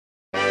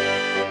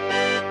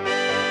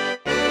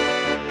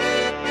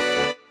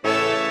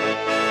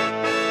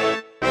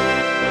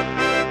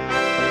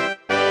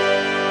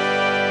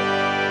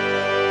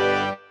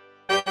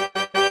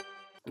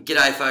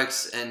G'day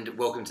folks, and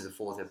welcome to the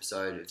fourth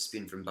episode of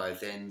Spin From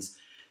Both Ends.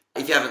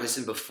 If you haven't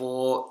listened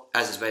before,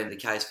 as has been the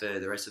case for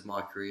the rest of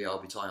my career,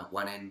 I'll be tying up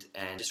one end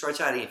and just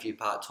rotating a few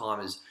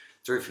part-timers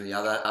through from the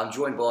other. I'm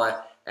joined by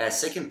our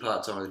second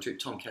part-timer of the trip,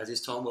 Tom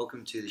Kazis. Tom,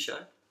 welcome to the show.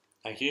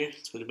 Thank you,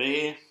 it's good to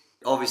be here.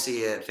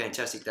 Obviously a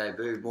fantastic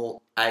debut,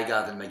 more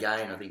Agar than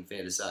McGain, I think,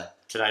 fair to say.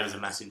 Today was a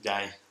massive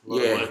day. A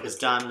lot of work was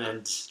done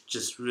and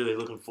just really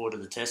looking forward to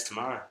the test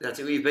tomorrow. That's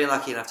it. We've been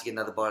lucky enough to get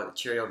another bite at the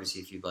cherry.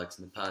 Obviously a few blokes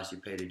in the past,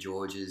 your Peter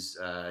Georges,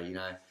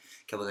 a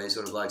couple of these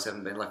sort of blokes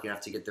haven't been lucky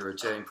enough to get the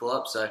return call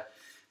up. So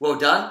well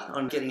done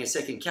on getting a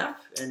second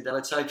cap, and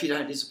let's hope you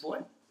don't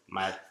disappoint.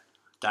 Mate,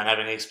 don't have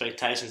any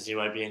expectations, you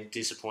won't be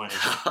disappointed.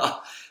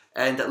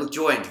 And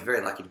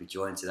very lucky to be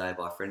joined today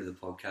by a friend of the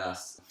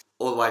podcast,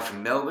 all the way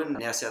from Melbourne,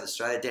 now South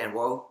Australia, Dan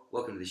Worrell.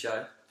 Welcome to the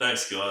show.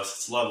 Thanks, guys.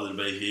 It's lovely to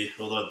be here.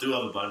 Although I do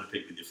have a bone to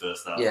pick with you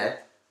first up. Yeah.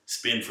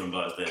 Spin from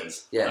both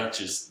ends. Yeah. That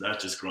just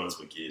grinds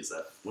my gears.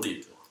 What are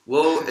you doing?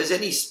 Well, as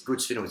any good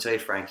spinner will tell you,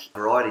 Frank,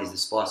 variety is the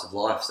spice of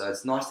life. So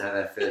it's nice to have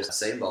our first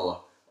seam bowler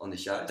on the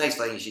show. Thanks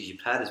for letting us use your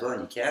pad as well on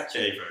your couch.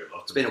 Yeah, you're very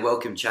welcome. It's been a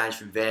welcome change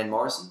from Van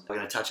Morrison. We're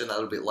going to touch on that a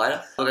little bit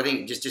later. Look, I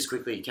think just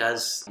quickly,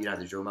 Kaz, you know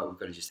the drill, mate. We've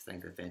got to just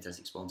thank the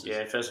fantastic sponsors.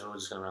 Yeah, first of all, we're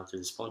just going to run through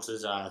the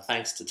sponsors.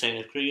 Thanks to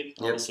Tina Cricket.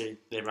 Yep. Obviously,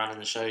 they're running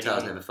the show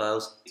Tales here. never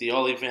fails. The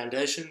Olive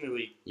Foundation,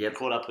 we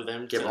caught up with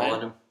them Get today.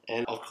 behind them.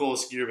 And, of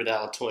course,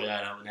 Eurobadala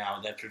Toyota now.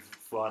 They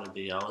provided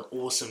the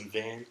awesome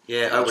van.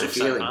 Yeah, open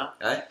feeling,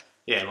 eh?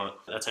 Yeah, well,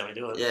 that's how we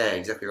do it. Yeah,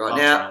 exactly right.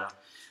 Now,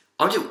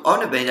 I've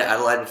never been to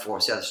Adelaide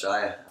before, South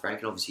Australia, Frank,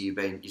 and obviously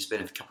you've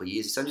spent a couple of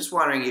years. So I'm just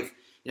wondering if,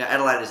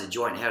 Adelaide as a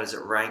joint, how does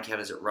it rank? How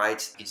does it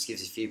rate? It just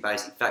gives us a few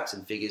basic facts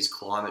and figures,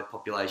 climate,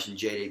 population,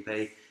 GDP,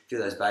 a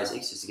few of those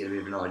basics, just to get a bit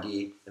of an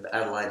idea of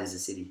Adelaide as a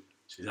city.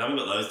 Jeez, I haven't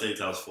got those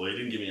details for you. You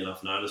didn't give me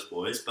enough notice,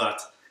 boys.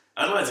 But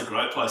Adelaide's a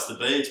great place to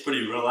be. It's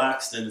pretty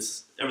relaxed and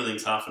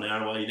everything's half an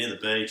hour away. You're near the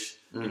beach,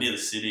 you're near the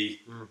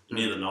city, you're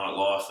near the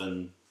nightlife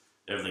and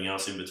everything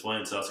else in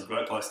between. So it's a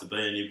great place to be,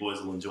 and you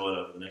boys will enjoy it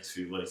over the next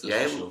few weeks.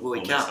 Yeah, well,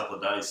 we can't. A couple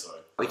of days,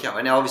 sorry. We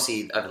can't. Now,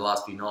 obviously, over the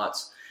last few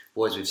nights,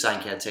 boys, we've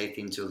sunk our teeth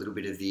into a little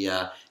bit of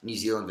the New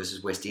Zealand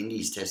versus West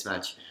Indies test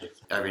match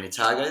over in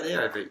Otago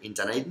there, over in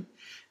Dunedin.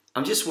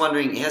 I'm just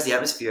wondering, how's the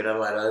atmosphere at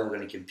Adelaide Oval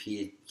going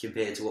to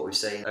compare to what we've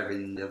seen over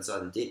in the other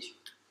side of the ditch?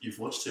 You've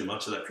watched too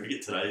much of that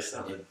cricket today,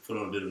 so put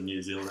on a bit of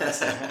New Zealand.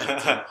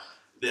 The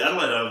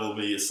Adelaide Oval will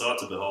be a sight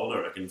to behold, I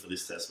reckon, for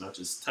this test match.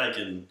 It's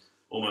taken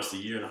almost a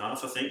year and a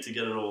half, I think, to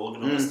get it all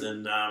organised.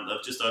 And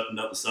they've just opened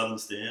up the southern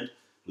stand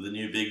with a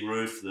new big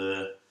roof,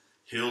 the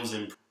hills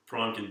in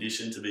prime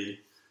condition to be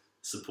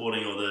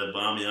supporting all the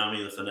Barmy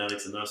Army, the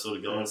Fanatics and those sort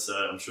of guys. So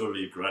I'm sure it'll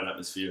be a great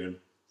atmosphere and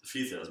a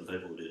few thousand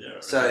people will be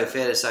there. So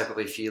fair to say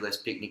probably a few less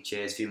picnic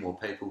chairs, a few more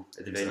people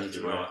at the venue.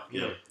 Exactly right,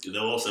 yeah.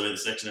 There'll also be the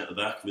section at the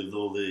back with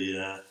all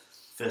the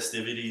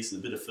festivities, a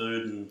bit of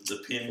food and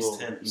the pins,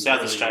 tent.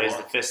 South Australia is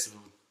the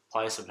festival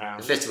place,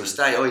 apparently. The festival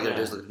state, all you got to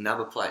do is look at the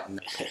number plate, and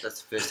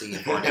that's the first thing you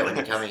find out when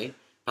you come here.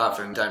 Apart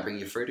from don't bring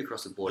your fruit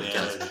across the border.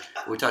 Yeah.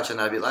 We'll touch on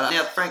that a bit later.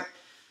 Now, Frank,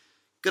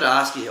 got to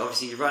ask you.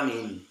 Obviously, you run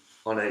in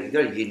you've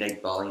got a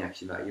unique bowling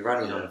action, mate. You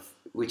run in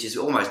which is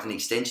almost an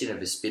extension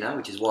of a spinner,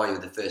 which is why you're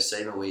the first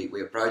seamer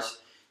we approached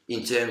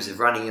in terms of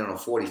running in on a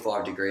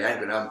 45-degree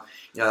angle. And,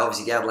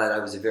 obviously the Adelaide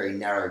Oval is a very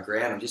narrow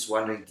ground. I'm just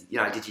wondering,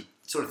 did you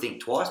sort of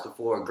think twice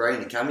before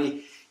agreeing to come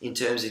here? In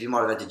terms of you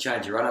might have had to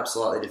change your run-up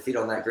slightly to fit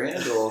on that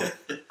ground, or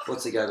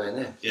what's the go been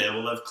there? Yeah,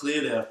 well, they've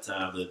cleared out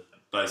the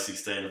base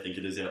 16, I think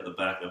it is, out the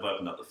back. They've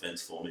opened up the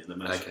fence for me, and they've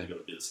managed to got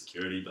a bit of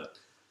security, but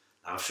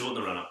I've shortened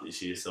the run-up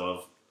this year,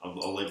 so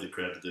I'll leave the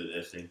crowd to do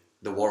their thing.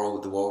 The Worrell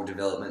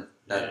development,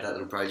 that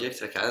little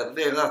project.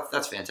 Okay,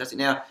 that's fantastic.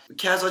 Now,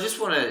 Kaz, I just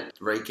want to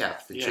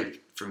recap the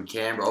trip from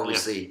Canberra.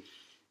 Obviously,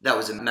 that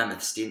was a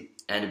mammoth stint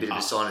and a bit of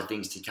a sign of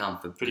things to come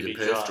for the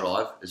Perth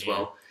drive as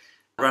well.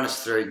 Run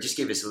us through, just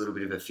give us a little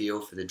bit of a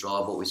feel for the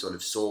drive, what we sort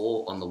of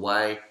saw on the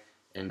way,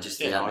 and just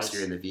the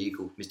atmosphere in the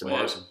vehicle. Mr.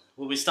 Morrison.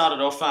 Well, we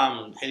started off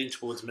heading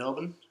towards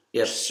Melbourne.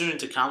 Yep. Soon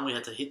to come, we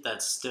had to hit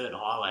that Sturt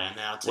Highway. And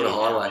now what a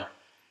highway.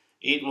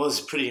 It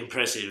was pretty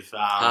impressive.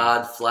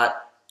 Hard, flat,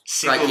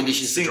 great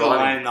conditions for driving.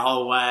 Single lane the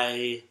whole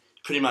way,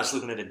 pretty much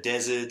looking at a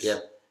desert.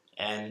 Yep.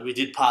 And we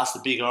did pass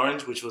the Big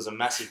Orange, which was a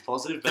massive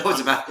positive. But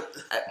that was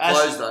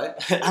closed, though.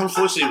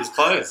 Unfortunately, it was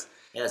closed.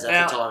 How's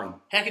that for timing?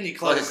 How can you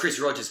close? Like a Chris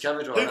Rogers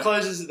cover drive. Who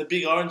closes at the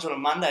Big Orange on a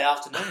Monday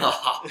afternoon?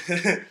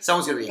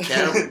 Someone's got to be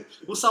accountable.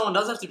 Well, someone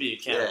does have to be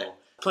accountable. Yeah.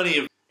 Plenty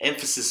of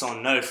emphasis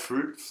on no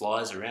fruit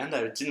flies around.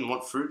 They didn't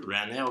want fruit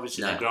around there.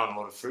 Obviously, they're growing a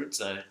lot of fruit,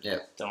 so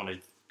don't want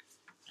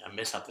to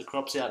mess up the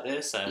crops out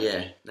there. So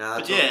to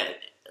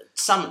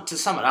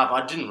sum it up,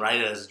 I didn't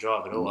rate it as a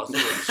drive at all. I thought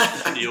it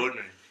was pretty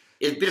ordinary.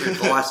 It's a bit of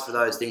advice for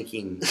those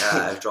thinking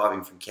of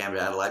driving from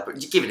Canberra to Adelaide, but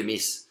just give it a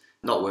miss.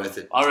 Not worth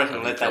it. I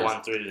reckon let that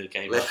one through to the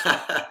keeper.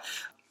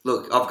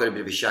 Look, I've got a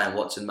bit of a Shane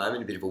Watson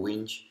moment, a bit of a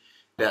whinge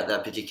about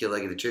that particular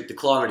leg of the trip. The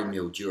climate in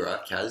Mildura,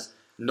 Kaz,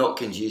 not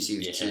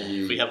conducive to...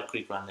 If we have a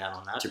quick rundown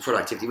on that. To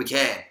productivity. We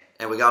can.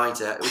 And we're going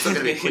to, it's not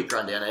going to be a quick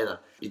rundown either.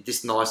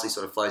 This nicely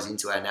sort of flows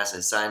into our Nasser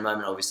Hussain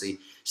moment. Obviously,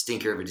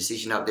 stinker of a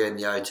decision up there in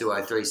the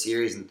 02-03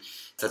 series. And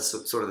that's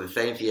sort of the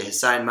theme for your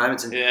Hussain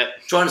moments. And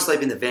trying to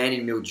sleep in the van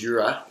in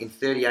Mildura in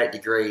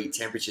 38-degree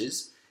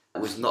temperatures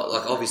was not,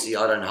 like, obviously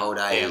I don't hold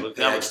a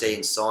PhD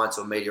in science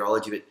or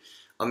meteorology, but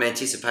I'm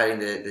anticipating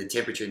the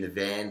temperature in the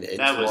van.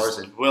 That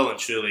was well and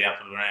truly up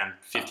around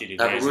 50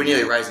 degrees. We were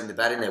nearly raising the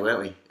bat in there,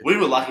 weren't we? We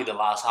were lucky the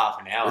last half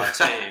an hour, I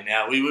tell you.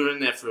 Now, we were in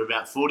there for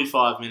about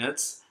 45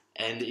 minutes,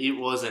 and it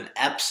was an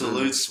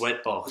absolute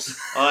sweat box.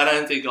 I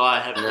don't think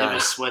I have ever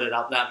sweated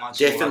up that much.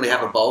 Definitely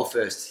have a bowl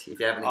first if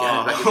you haven't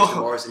again. Back to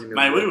Morrison.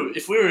 Mate,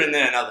 if we were in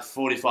there another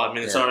 45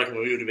 minutes, I reckon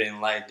we would have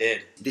been laid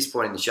dead. At this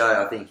point in the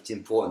show, I think it's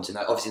important to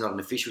know, obviously not an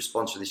official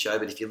sponsor of the show,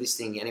 but if you're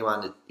listening,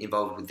 anyone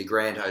involved with the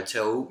Grand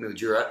Hotel,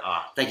 Mildura,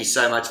 thank you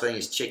so much for letting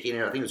us check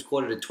in. I think it was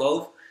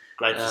 11:45.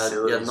 Great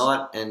facilities. The other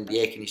night, and the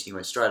air conditioning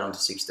went straight on to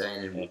 16,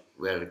 and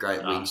we had a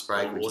great wing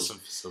spray,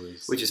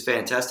 which is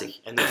fantastic.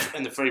 And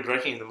the free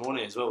breaking in the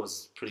morning as well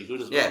was pretty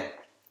good as well. Yeah.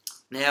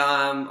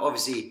 Now,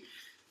 obviously,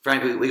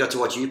 Frank, we got to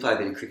watch you play a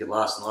bit of cricket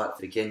last night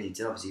for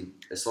Kensington. Obviously,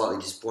 a slightly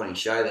disappointing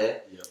show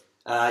there.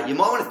 Yep. You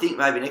might want to think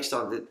maybe next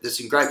time that there's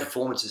some great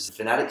performances of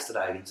Fanatics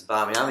today against the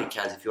Barmy Army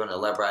Cats, if you want to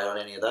elaborate on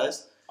any of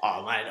those.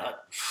 Oh, mate.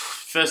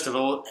 First of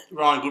all,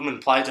 Ryan Goodman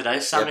played today.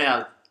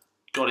 Somehow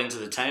got into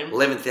the team.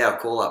 11th hour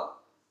call-up.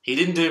 He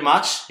didn't do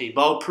much. He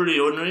bowled pretty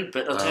ordinary,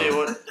 but I'll tell you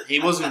what, he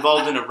was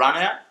involved in a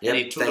run-out, and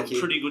he took a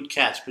pretty good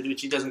catch, but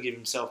which he doesn't give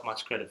himself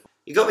much credit for.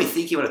 You got me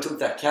thinking when I took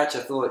that catch. I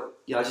thought,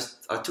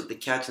 I took the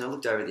catch and I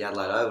looked over at the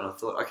Adelaide Oval and I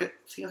thought, I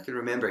think I can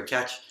remember a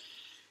catch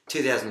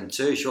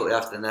 2002, shortly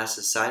after the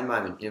Nasser Hussain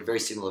moment, in a very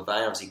similar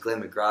vein. Obviously,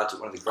 Glenn McGrath took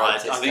one of the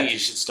greatest I think you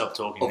should stop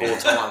talking of all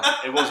time.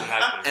 It wasn't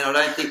happening. And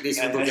I don't think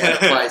this would look out of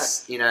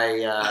place in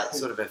a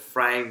sort of a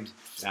framed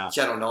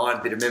Channel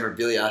 9 bit of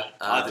memorabilia.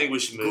 I think we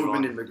should move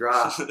Goodman on. and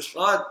McGrath.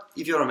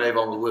 If you want to move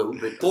on, we will.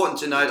 But important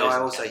to note, I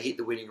also hit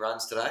the winning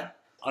runs today.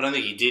 I don't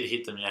think he did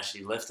hit them. He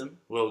actually left them.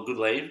 Well, good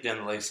leave down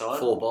the leg side.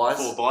 4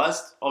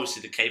 byes.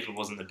 Obviously, the keeper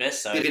wasn't the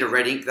best. So a bit of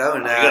red ink though,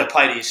 and you got to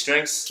play to your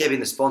strengths.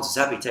 Kevin, the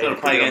sponsor's happy. You got to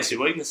play against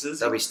your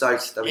weaknesses. They'll be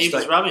stoked. He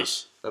was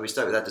rubbish. They'll be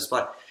stoked with that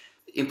display.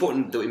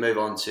 Important that we move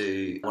on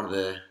to one of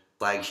the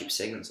flagship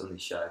segments on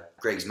this show,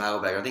 Greg's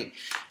Mailbag. I think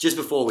just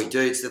before we do,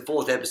 it's the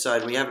 4th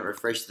episode and we haven't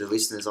refreshed the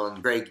listeners on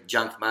Greg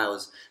Junk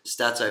Mail's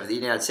stats over the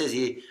year. Now it says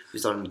here,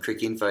 just on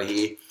Crick Info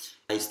here,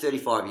 he's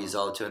 35 years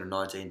old,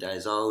 219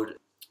 days old.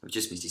 We've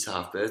just missed his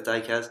half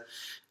birthday, Kaz.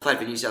 Played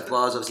for New South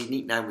Wales, obviously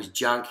nickname was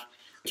Junk.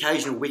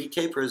 Occasional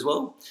wicketkeeper as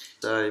well.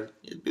 So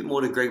a bit more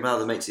to Greg Mail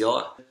than meets the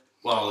eye.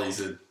 Well, he's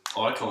an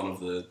icon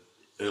of the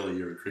early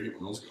era of cricket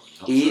when I was growing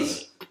up. He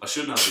is. I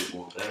should know a bit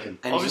more about him.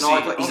 And he's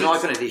an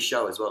icon of this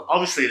show as well.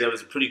 Obviously, there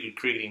was a pretty good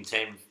cricketing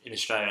team in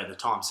Australia at the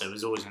time, so it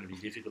was always going to be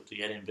difficult to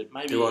get him. But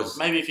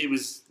maybe if he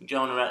was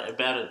going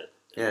about it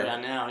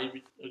around now, he'd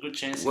be a good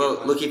chance.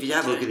 Well, look, if you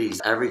have a look at his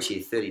average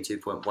here,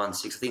 32.16,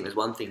 I think there's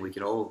one thing we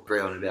can all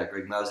agree on about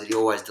Greg Mail is that he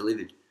always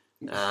delivered.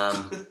 And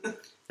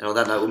on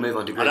that note, well move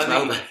on to Greg's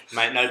Mailbag.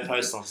 Mate, no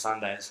post on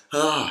Sundays.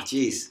 Oh,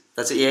 jeez.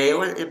 That's it. Yeah,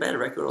 he had a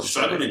record on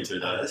Sunday. In 2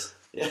 days.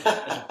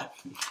 Yeah.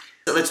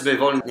 So let's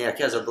move on now,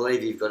 Kaz. I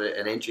believe you've got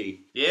an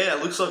entry. Yeah,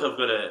 it looks like I've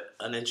got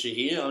an entry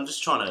here. I'm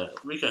just trying to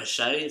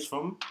ricochet it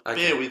from.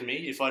 Okay. Bear with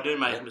me if I do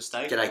make a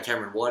mistake. G'day,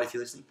 Cameron White, if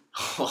you're listening.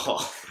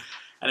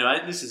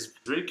 Anyway, this is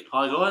Rick.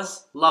 Hi,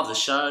 guys. Love the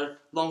show.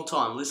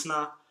 Long-time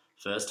listener.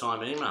 First-time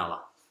emailer.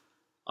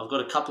 I've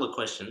got a couple of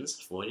questions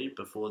for you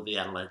before the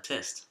Adelaide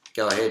test.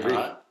 Go ahead, Rick.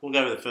 Right, we'll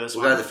go with the first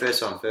one. We'll go with the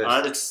first one first.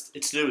 All right, it's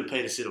to do with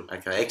Peter Siddle.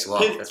 Okay,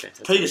 excellent. That's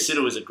fantastic. Peter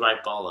Siddle is a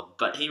great bowler,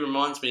 but he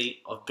reminds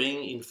me of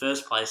being in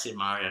first place in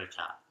Mario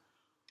Kart.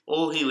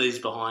 All he leaves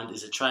behind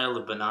is a trail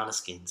of banana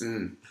skins.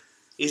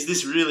 Is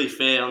this really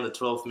fair on the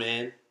 12th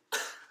man?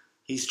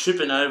 He's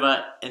tripping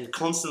over and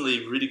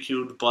constantly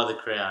ridiculed by the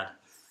crowd.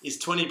 Is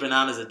 20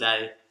 bananas a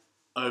day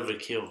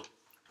overkill?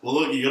 Well,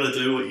 look, you got to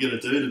do what you got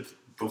to do to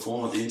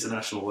perform at the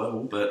international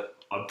level, but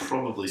I'd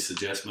probably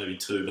suggest maybe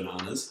 2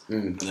 bananas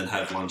and then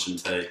have lunch and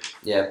tea.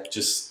 Yeah.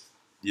 Just,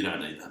 you don't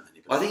need that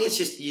many bananas. I think it's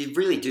just, you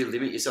really do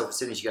limit yourself as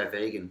soon as you go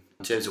vegan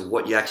in terms of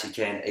what you actually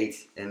can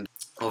eat. And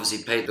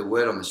obviously, Pete, the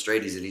word on the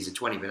street is that he's a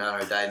 20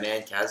 banana a day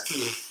man, Kaz.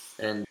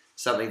 And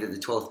something that the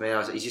 12th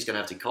man, he's just going to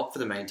have to cop for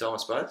the meantime, I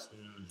suppose.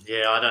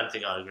 Yeah, I don't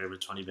think I agree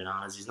with 20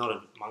 bananas. He's not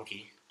a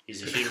monkey.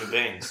 He's a human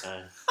being,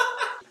 so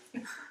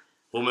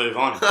we'll move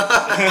on.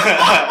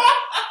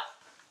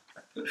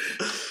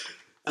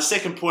 The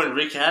second point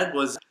Rick had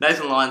was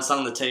Nathan Lyon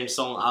sung the team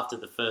song after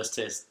the first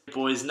test.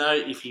 Boys know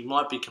if he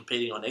might be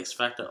competing on X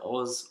Factor,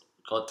 Oz,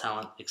 Got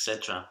Talent,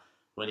 etc.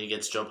 when he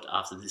gets dropped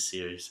after this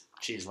series.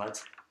 Cheers,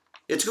 lads.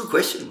 It's a good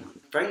question.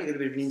 Frank, you got a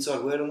bit of an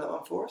inside word on that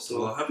one for us? Or?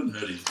 Well, I haven't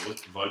heard his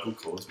vocal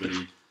cords, but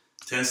he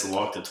tends to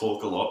like to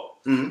talk a lot,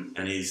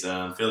 and he's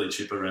fairly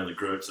chipper around the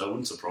group, so it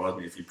wouldn't surprise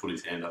me if he put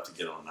his hand up to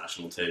get on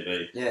national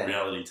TV,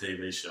 reality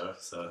TV show.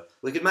 So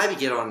we could maybe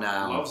get on...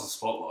 loves the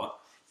spotlight.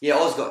 Yeah,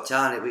 Oz Got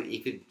Talent. You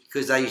could,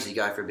 because they usually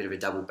go for a bit of a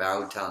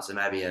double-barreled talent, so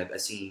maybe a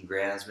singing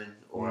groundsman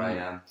or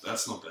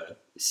that's not bad.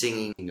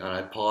 Singing,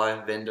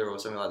 pie vendor or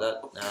something like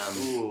that.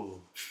 Ooh.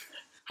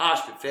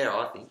 Harsh but fair,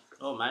 I think.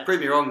 Oh, mate. Prove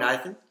me wrong,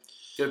 Nathan.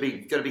 Got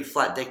a big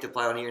flat deck to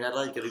play on here in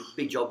Adelaide. Got a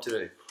big job to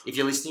do. If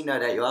you're listening, no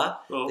doubt you are.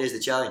 Well, there's the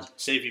challenge.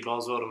 See if he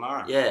bowls well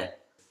tomorrow. Yeah.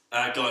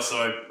 Guys,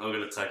 sorry, I'm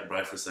going to take a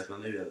break for a second. I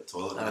need to go to the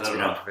toilet. That's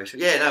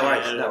unprofessional. Yeah, no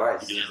worries. No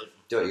worries.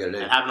 Do what you got to do.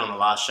 It happened on the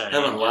last show.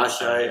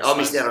 I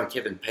missed out on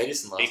Kevin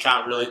Peterson last He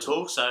can't really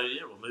talk, so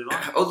yeah, we'll move on.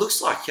 Oh, it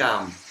looks like...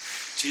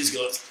 Cheers,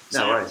 guys.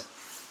 No worries.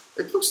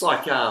 It looks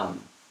like...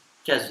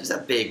 Kaz, is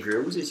that Bear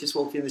Grylls who's just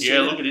walked in the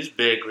studio? Yeah, look, it is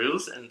Bear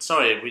Grylls. And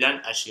sorry, we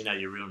don't actually know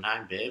your real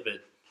name, Bear,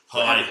 but...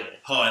 Hi,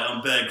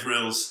 I'm Bear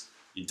Grylls.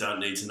 You don't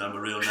need to know my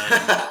real name.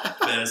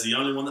 Bear's the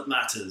only one that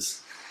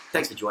matters.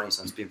 Thanks for joining us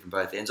on Spin from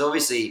Both Ends.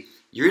 Obviously,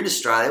 you're in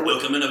Australia.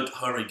 Look, I'm in a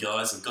hurry,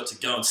 guys. I've got to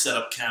go and set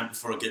up camp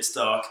before it gets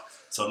dark,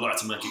 so I'd like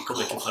to make it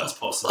quick if that's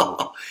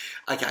possible.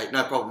 Okay,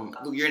 no problem.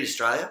 Look, you're in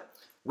Australia.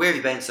 Where have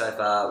you been so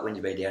far when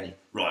you've been down here?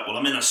 Right, well,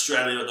 I'm in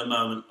Australia at the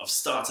moment. I've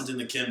started in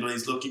the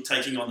Kimberleys,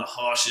 taking on the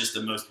harshest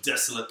and most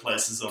desolate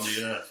places on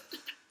the earth.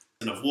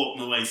 And I've walked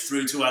my way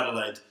through to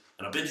Adelaide,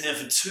 and I've been here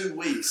for 2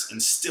 weeks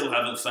and still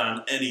haven't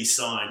found any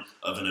sign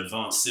of an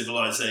advanced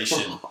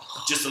civilization.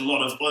 Just a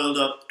lot of oiled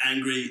up,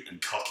 angry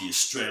and cocky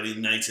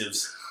Australian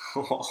natives.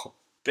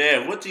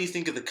 Bear, what do you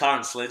think of the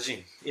current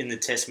sledging in the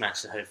test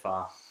match so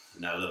far?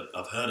 Now, look,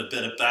 I've heard a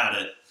bit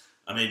about it.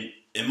 I mean,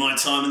 in my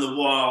time in the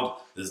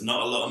wild, there's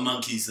not a lot of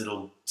monkeys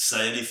that'll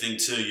say anything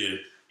to you.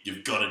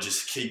 You've got to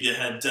just keep your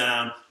head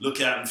down,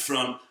 look out in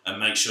front, and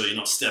make sure you're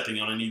not stepping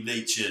on any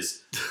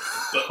leeches.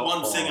 But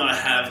one thing I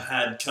have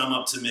had come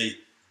up to me,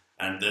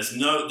 and there's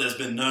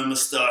been no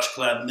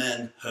moustache-clad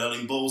men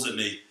hurling balls at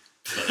me,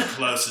 but the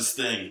closest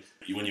thing,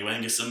 when you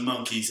anger some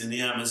monkeys in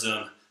the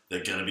Amazon,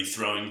 they're going to be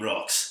throwing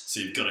rocks. So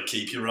you've got to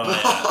keep your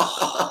eye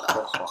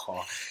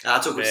out.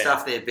 That's all good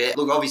stuff there, Bear.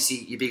 Look,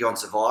 obviously, you're big on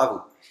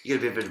survival. You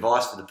got a bit of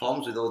advice for the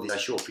Poms with all this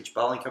short pitch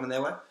bowling coming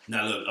their way?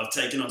 Now, look, I've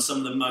taken on some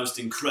of the most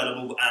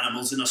incredible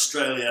animals in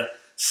Australia.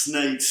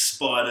 Snakes,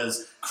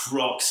 spiders,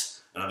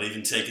 crocs, and I've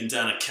even taken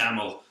down a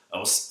camel. I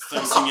was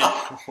facing it.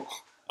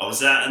 I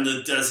was out in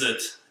the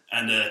desert,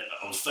 and I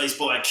was faced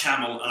by a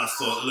camel, and I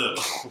thought, look,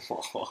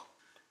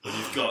 when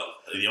you've got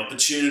the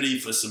opportunity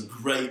for some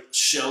great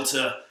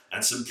shelter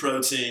and some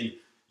protein,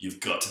 you've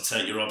got to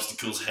take your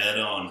obstacles head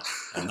on.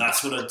 And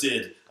that's what I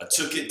did. I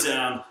took it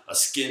down, I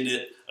skinned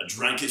it, I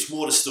drank its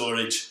water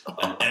storage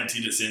and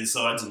emptied its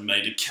insides and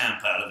made a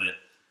camp out of it.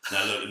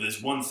 Now look,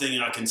 there's one thing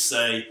I can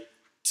say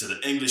to the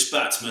English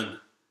batsman.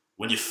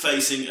 When you're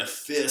facing a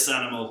fierce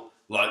animal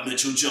like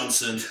Mitchell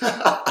Johnson,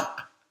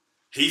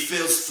 he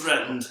feels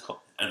threatened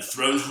and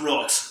throws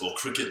rocks or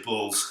cricket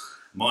balls.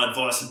 My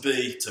advice would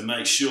be to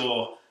make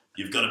sure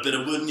you've got a bit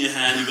of wood in your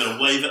hand, you've got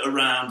to wave it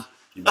around,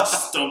 you've got to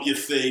stomp your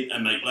feet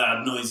and make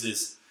loud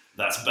noises.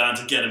 That's bound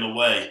to get him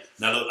away.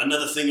 Now look,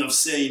 another thing I've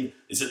seen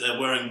is that they're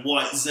wearing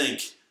white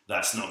zinc.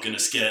 That's not going to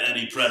scare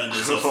any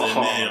predators off their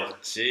meal.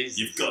 Jeez.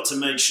 You've got to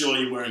make sure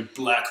you're wearing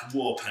black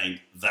war paint.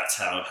 That's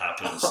how it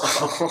happens.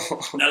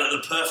 Now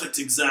look, the perfect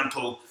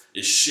example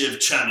is Shiv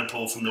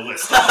Chanapal from the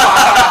West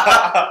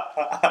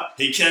Indies.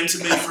 He came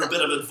to me for a bit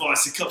of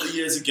advice a couple of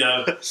years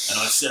ago, and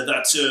I said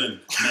that to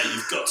him, mate,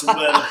 you've got to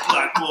wear the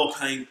black war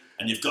paint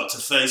and you've got to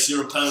face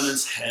your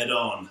opponents head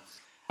on.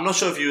 I'm not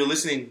sure if you were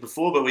listening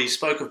before, but we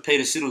spoke of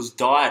Peter Siddle's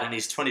diet and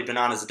his 20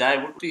 bananas a day.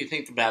 What do you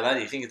think about that? Do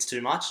you think it's too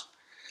much?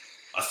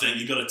 I think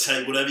you've got to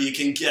take whatever you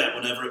can get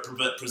whenever it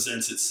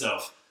presents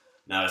itself.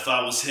 Now, if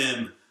I was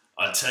him,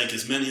 I'd take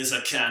as many as I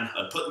can.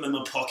 I'd put them in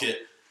my pocket.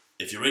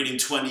 If you're eating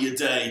 20 a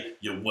day,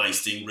 you're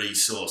wasting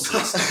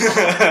resources.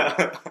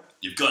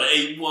 You've got to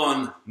eat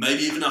one,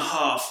 maybe even a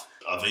half.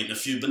 I've eaten a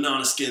few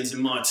banana skins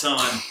in my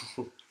time.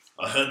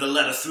 I heard the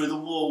letter through the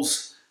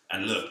walls.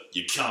 And look,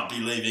 you can't be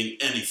leaving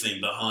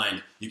anything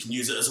behind. You can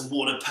use it as a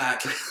water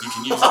pack. You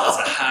can use it as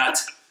a hat.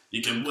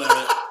 You can wear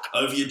it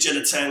over your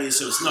genitalia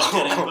so it's not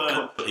getting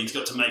burnt. But he's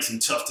got to make some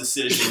tough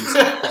decisions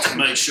to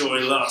make sure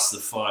he lasts the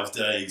 5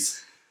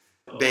 days.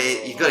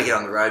 Bear, you've got to get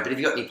on the road, but have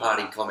you got any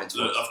parting comments?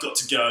 Look, I've got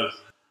to go.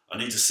 I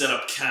need to set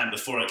up camp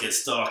before it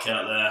gets dark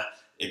out there.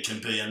 It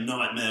can be a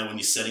nightmare when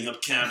you're setting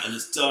up camp and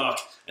it's dark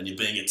and you're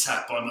being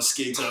attacked by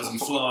mosquitoes and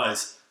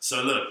flies.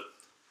 So look,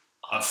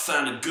 I've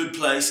found a good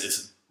place.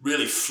 It's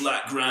really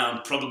flat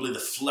ground, probably the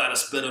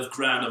flattest bit of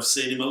ground I've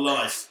seen in my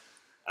life.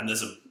 And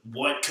there's a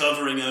white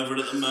covering over it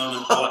at the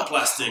moment, white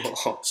plastic.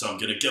 So I'm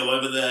going to go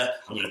over there,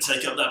 I'm going to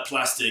take up that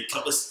plastic,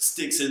 couple of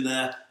sticks in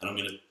there, and I'm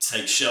going to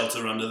take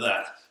shelter under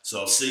that.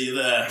 So I'll see you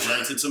there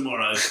later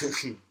tomorrow.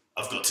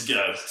 I've got to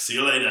go. See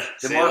you later.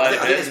 I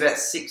think there's about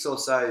 6 or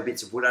so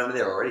bits of wood under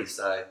there already,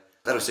 so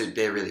that'll suit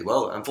Bear really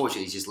well.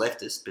 Unfortunately, he's just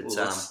left us. But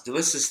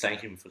let's just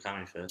thank him for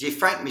coming first. Yeah,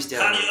 Frank missed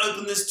out. Can you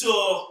open this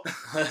door?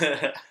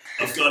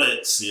 I've got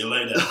it. See you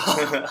later.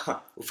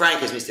 Well, Frank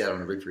has missed out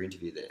on a Ripper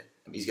interview there.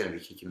 He's going to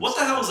be kicking. What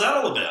the hell was that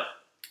all about?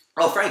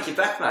 Oh, Frank, you're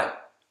back, mate.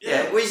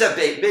 Yeah, well, he's that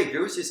Bear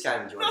Grylls just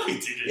came and joined. No, he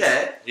didn't.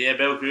 Yeah,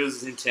 Bear Grylls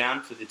is in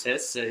town for the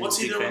test. So what's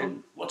he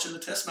doing watching the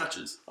test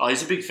matches? Oh,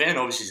 he's a big fan.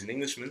 Obviously, he's an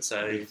Englishman,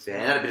 so big fan.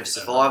 Had a bit of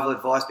survival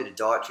advice, bit of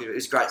dietary. It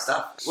was great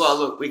stuff. Well,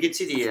 look, we could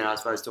sit here and I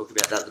suppose talk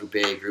about that little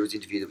Bear Grylls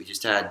interview that we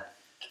just had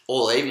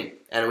all evening,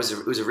 and it was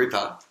a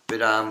ripper.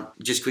 But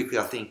just quickly,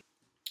 I think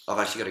I've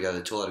actually got to go to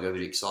the toilet. I got a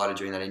bit excited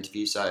during that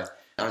interview, so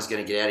I'm just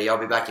going to get out of here. I'll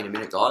be back in a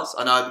minute, guys.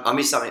 I know I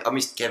missed something. I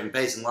missed Kevin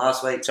Pearson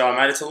last week. Sorry,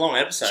 mate. It's a long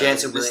episode.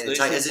 Chance of willing to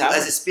take. As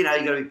a spinner,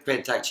 you got to be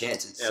prepared to take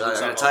chances. Yeah, so I'm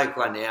going to take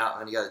one now.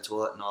 I'm going to go to the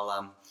toilet, and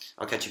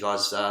I'll catch you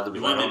guys a little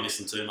bit later. You won't be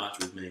missing too much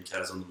with me and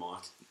Kaz on the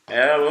mic.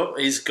 Yeah, well,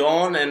 he's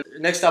gone. And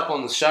next up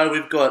on the show,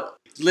 we've got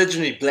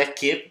legendary black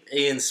kip,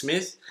 Ian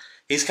Smith.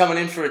 He's coming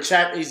in for a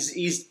chat.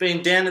 He's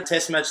been down a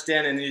test match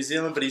down in New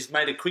Zealand, but he's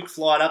made a quick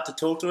flight up to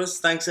talk to us.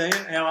 Thanks, Ian.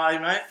 How are you,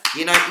 mate?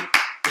 You know,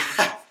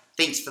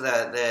 thanks for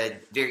the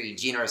very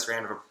generous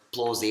round of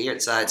applause there.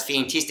 It's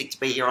fantastic to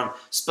be here on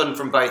Spin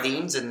from Both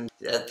Ends, and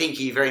thank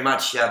you very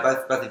much,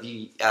 both of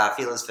you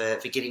fellas,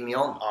 for getting me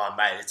on. Oh,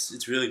 mate,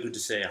 it's really good to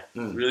see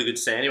you. Really good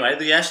to see you. Anyway,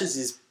 the Ashes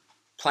is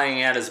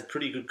playing out as a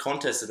pretty good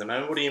contest at the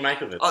moment. What do you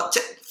make of it?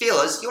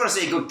 Fellas, you want to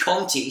see a good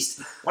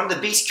contest? One of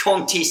the best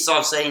contests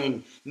I've seen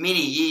in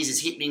many years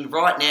is happening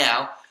right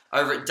now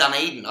over at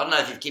Dunedin. I don't know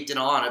if you've kept an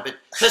eye on it, but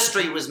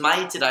history was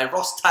made today.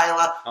 Ross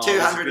Taylor,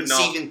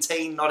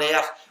 217 not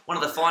out. One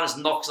of the finest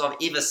knocks I've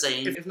ever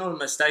seen. If not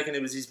mistaken,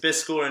 it was his best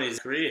score in his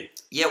career.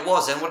 Yeah, it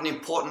was, and what an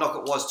important knock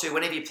it was too.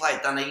 Whenever you play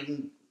at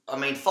Dunedin,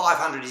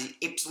 500 is the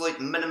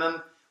absolute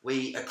minimum.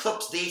 We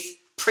eclipsed death,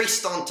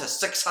 pressed on to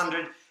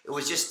 600. It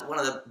was just one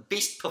of the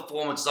best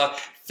performances.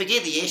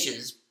 Forget the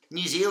Ashes.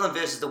 New Zealand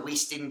versus the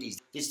West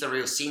Indies. It's the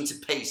real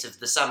centrepiece of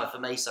the summer for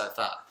me so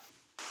far.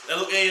 Now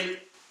look, Ian,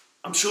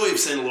 I'm sure you've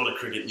seen a lot of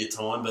cricket in your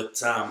time,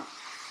 but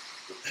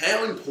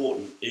how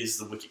important is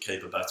the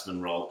wicketkeeper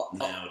batsman role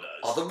nowadays?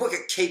 The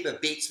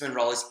wicketkeeper batsman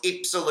role is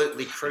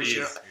absolutely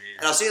crucial.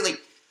 And I certainly,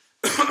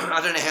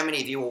 I don't know how many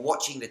of you were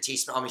watching the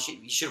test.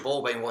 You should have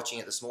all been watching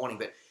it this morning,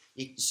 but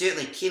you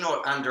certainly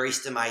cannot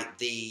underestimate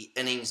the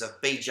innings of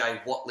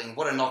BJ Watling.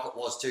 What a knock it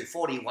was too.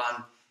 41,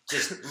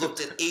 just looked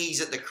at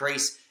ease at the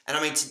crease.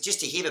 And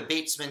just to have a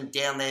batsman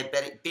down there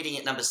batting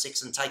at number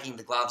 6 and taking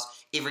the gloves,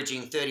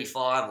 averaging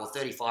 35 or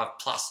 35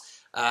 plus,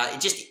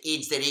 it just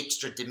adds that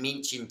extra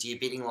dimension to your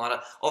batting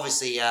lineup.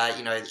 Obviously,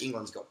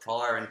 England's got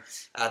Pryor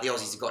and the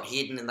Aussies have got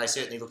Headon, and they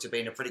certainly look to be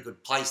in a pretty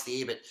good place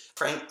there. But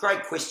Frank,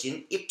 great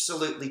question,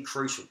 absolutely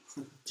crucial.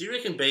 Do you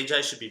reckon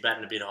BJ should be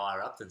batting a bit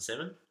higher up than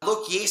 7?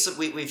 Look, yes,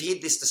 we've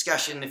had this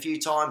discussion a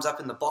few times up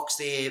in the box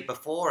there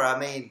before.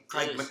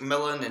 Craig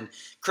McMillan and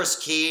Chris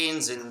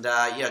Cairns and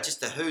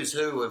just the who's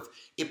who of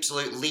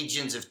absolute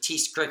legends of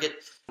Test cricket.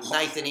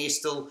 Nathan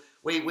Estill.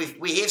 We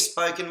have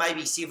spoken,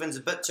 maybe 7's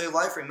a bit too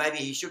low for him. Maybe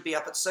he should be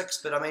up at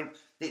 6, but that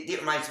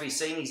remains to be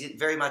seen. He's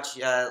very much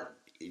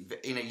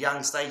in a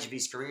young stage of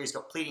his career. He's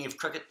got plenty of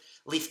cricket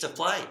left to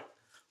play.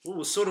 Well,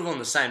 we're sort of on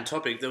the same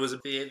topic. There was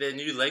their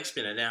new leg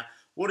spinner. Now,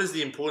 what is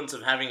the importance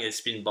of having a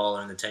spin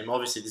bowler in the team?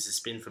 Obviously, this is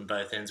spin from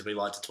both ends. We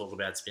like to talk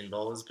about spin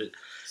bowlers, but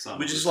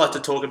we just like to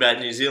talk about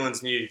New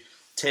Zealand's new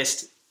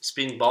test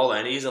spin bowler,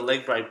 and he's a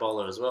leg break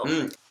bowler as well.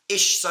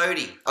 Ish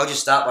Sodhi, I'll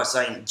just start by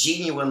saying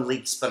genuine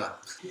leg spinner.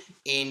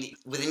 And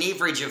with an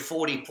average of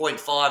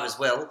 40.5 as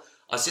well,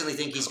 I certainly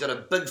think he's got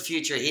a big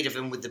future ahead of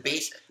him with the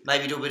bat.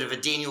 Maybe do a bit of a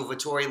Daniel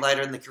Vettori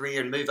later in the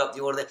career and move up the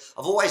order there.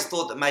 I've always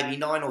thought that maybe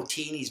 9 or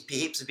 10 is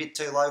perhaps a bit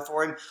too low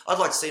for him. I'd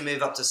like to see him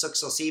move up to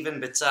 6 or 7,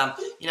 but,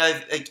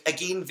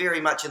 again,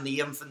 very much in the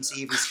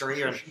infancy of his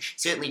career, and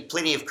certainly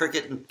plenty of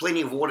cricket and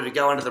plenty of water to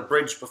go under the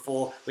bridge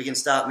before we can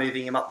start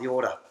moving him up the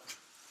order.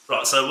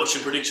 Right, so what's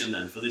your prediction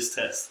then for this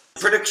test?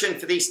 Prediction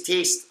for this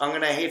test, I'm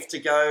going to have to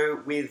go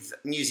with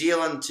New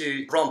Zealand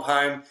to romp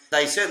home.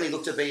 They certainly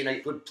look to be in a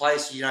good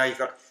place. You've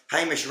got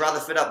Hamish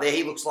Rutherford up there.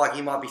 He looks like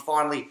he might be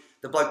finally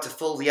the bloke to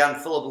fill the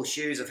unfillable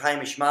shoes of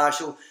Hamish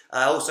Marshall.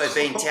 Also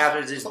being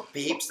touted as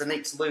perhaps the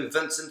next Lou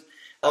Vincent.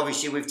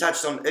 Obviously, we've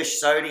touched on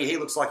Ish Sodhi. He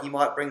looks like he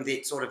might bring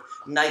that sort of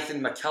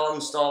Nathan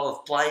McCullum style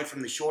of play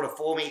from the shorter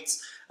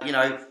formats.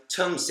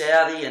 Tim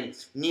Southey and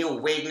Neil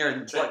Wagner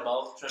and Trent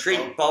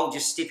Boult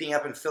just stepping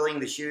up and filling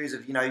the shoes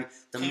of,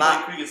 the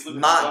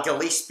Mark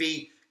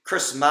Gillespie,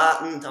 Chris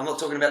Martin. I'm not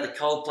talking about the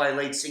Coldplay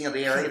lead singer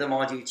there either,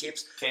 mind you,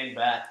 chaps. Ken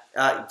Batt.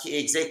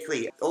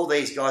 Exactly. All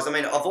these guys.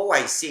 I've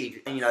always said,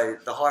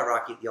 the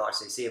hierarchy at the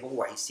ICC, I've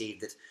always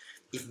said that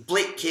if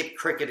black cap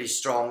cricket is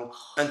strong,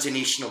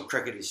 international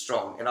cricket is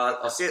strong. And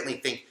I certainly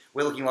think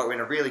we're looking like we're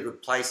in a really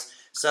good place.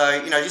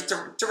 So, just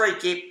to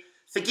recap,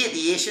 forget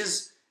the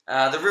Ashes.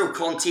 The real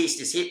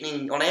contest is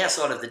happening on our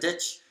side of the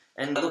ditch.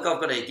 And look, I've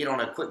got to get on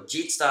a quick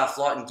Jetstar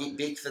flight and get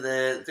back for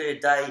the third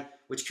day,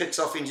 which kicks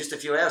off in just a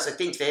few hours. So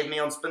thanks for having me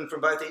on Spin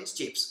from Both Ends,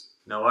 chaps.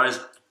 No worries.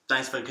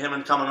 Thanks for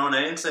coming on,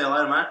 Ian. See you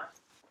later, mate.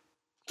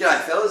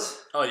 G'day,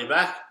 fellas. Oh, you're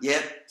back?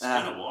 Yep. It's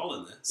been a while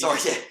in there. Sorry,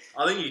 yeah.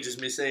 I think you just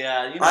missed a...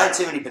 I had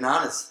too many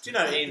bananas. Do you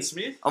know Ian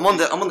Smith? I'm on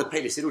the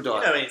Peter Siddle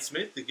diet. You know Ian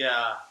Smith, the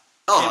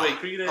Kiwi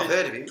cricketer. I've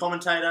heard of him.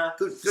 Commentator.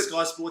 Good.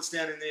 Sky Sports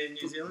down in there in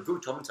New Zealand.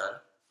 Good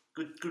commentator.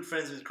 Good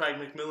friends with Craig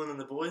McMillan and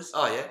the boys.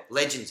 Oh yeah,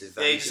 legends of.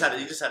 Yeah, he just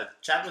had a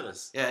chat with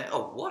us. Yeah.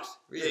 Oh, what?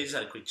 Really? Yeah, he just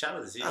had a quick chat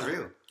with us.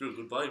 Real. Real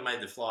good bloke. He made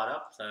the flight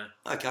up. So.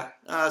 Okay,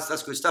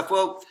 that's good stuff.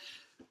 Well,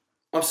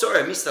 I'm sorry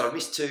I missed that. I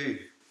missed two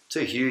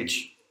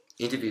huge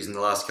interviews in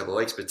the last couple of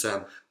weeks. But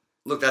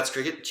look, that's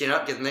cricket. Chin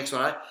up. Get the next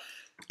one.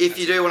 If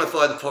you do want to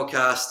follow the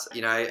podcast,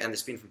 and the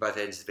Spin From Both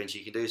Ends adventure,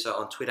 you can do so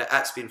on Twitter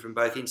at Spin From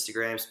Both,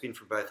 Instagram, Spin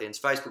From Both Ends,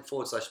 Facebook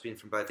 /Spin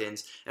From Both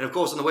Ends. And of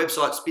course on the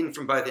website,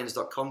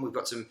 spinfrombothends.com, we've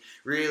got some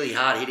really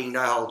hard-hitting,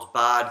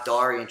 no-holds-barred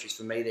diary entries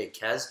from me there,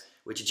 Kaz,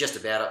 which are just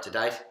about up to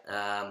date.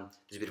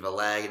 There's a bit of a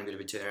lag and a bit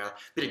of a turnaround.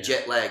 A bit of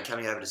jet lag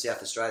coming over to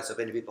South Australia, so I've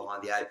been a bit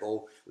behind the 8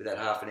 ball with that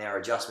half an hour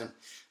adjustment.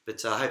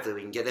 But hopefully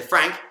we can get there.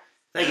 Frank,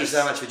 thank you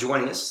so much for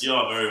joining us.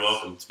 You're very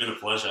welcome. It's been a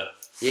pleasure.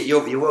 Yeah,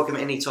 you're welcome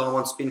anytime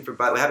on Spin From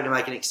Both. We're happy to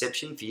make an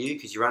exception for you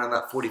because you're running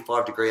that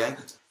 45-degree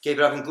angle. Keep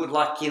it up and good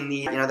luck in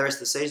the the rest of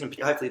the season.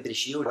 Hopefully a bit of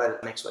shield later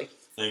next week.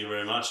 Thank you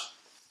very much.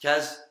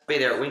 Kaz, be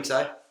there at Winks,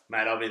 eh?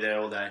 Mate, I'll be there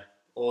all day,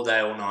 all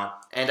night.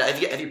 And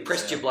have you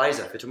pressed your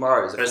blazer for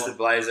tomorrow? Pressed the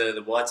blazer.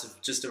 The whites have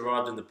just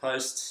arrived in the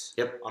post.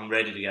 Yep. I'm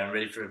ready to go. I'm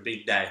ready for a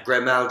big day.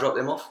 Greg Mail dropped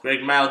them off?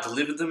 Greg Mail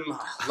delivered them.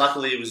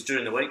 Luckily, it was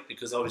during the week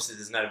because obviously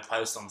there's no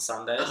post on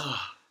Sundays.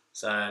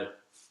 So...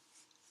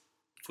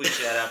 quick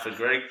shout out for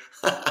Greg.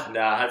 And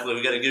hopefully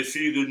we're going to get a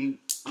few good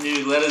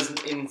new letters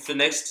in for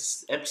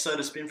next episode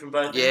of Spin From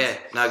Both Ends. Yeah,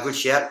 no, good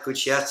shout.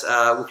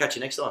 We'll catch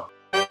you next time.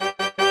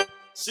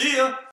 See ya.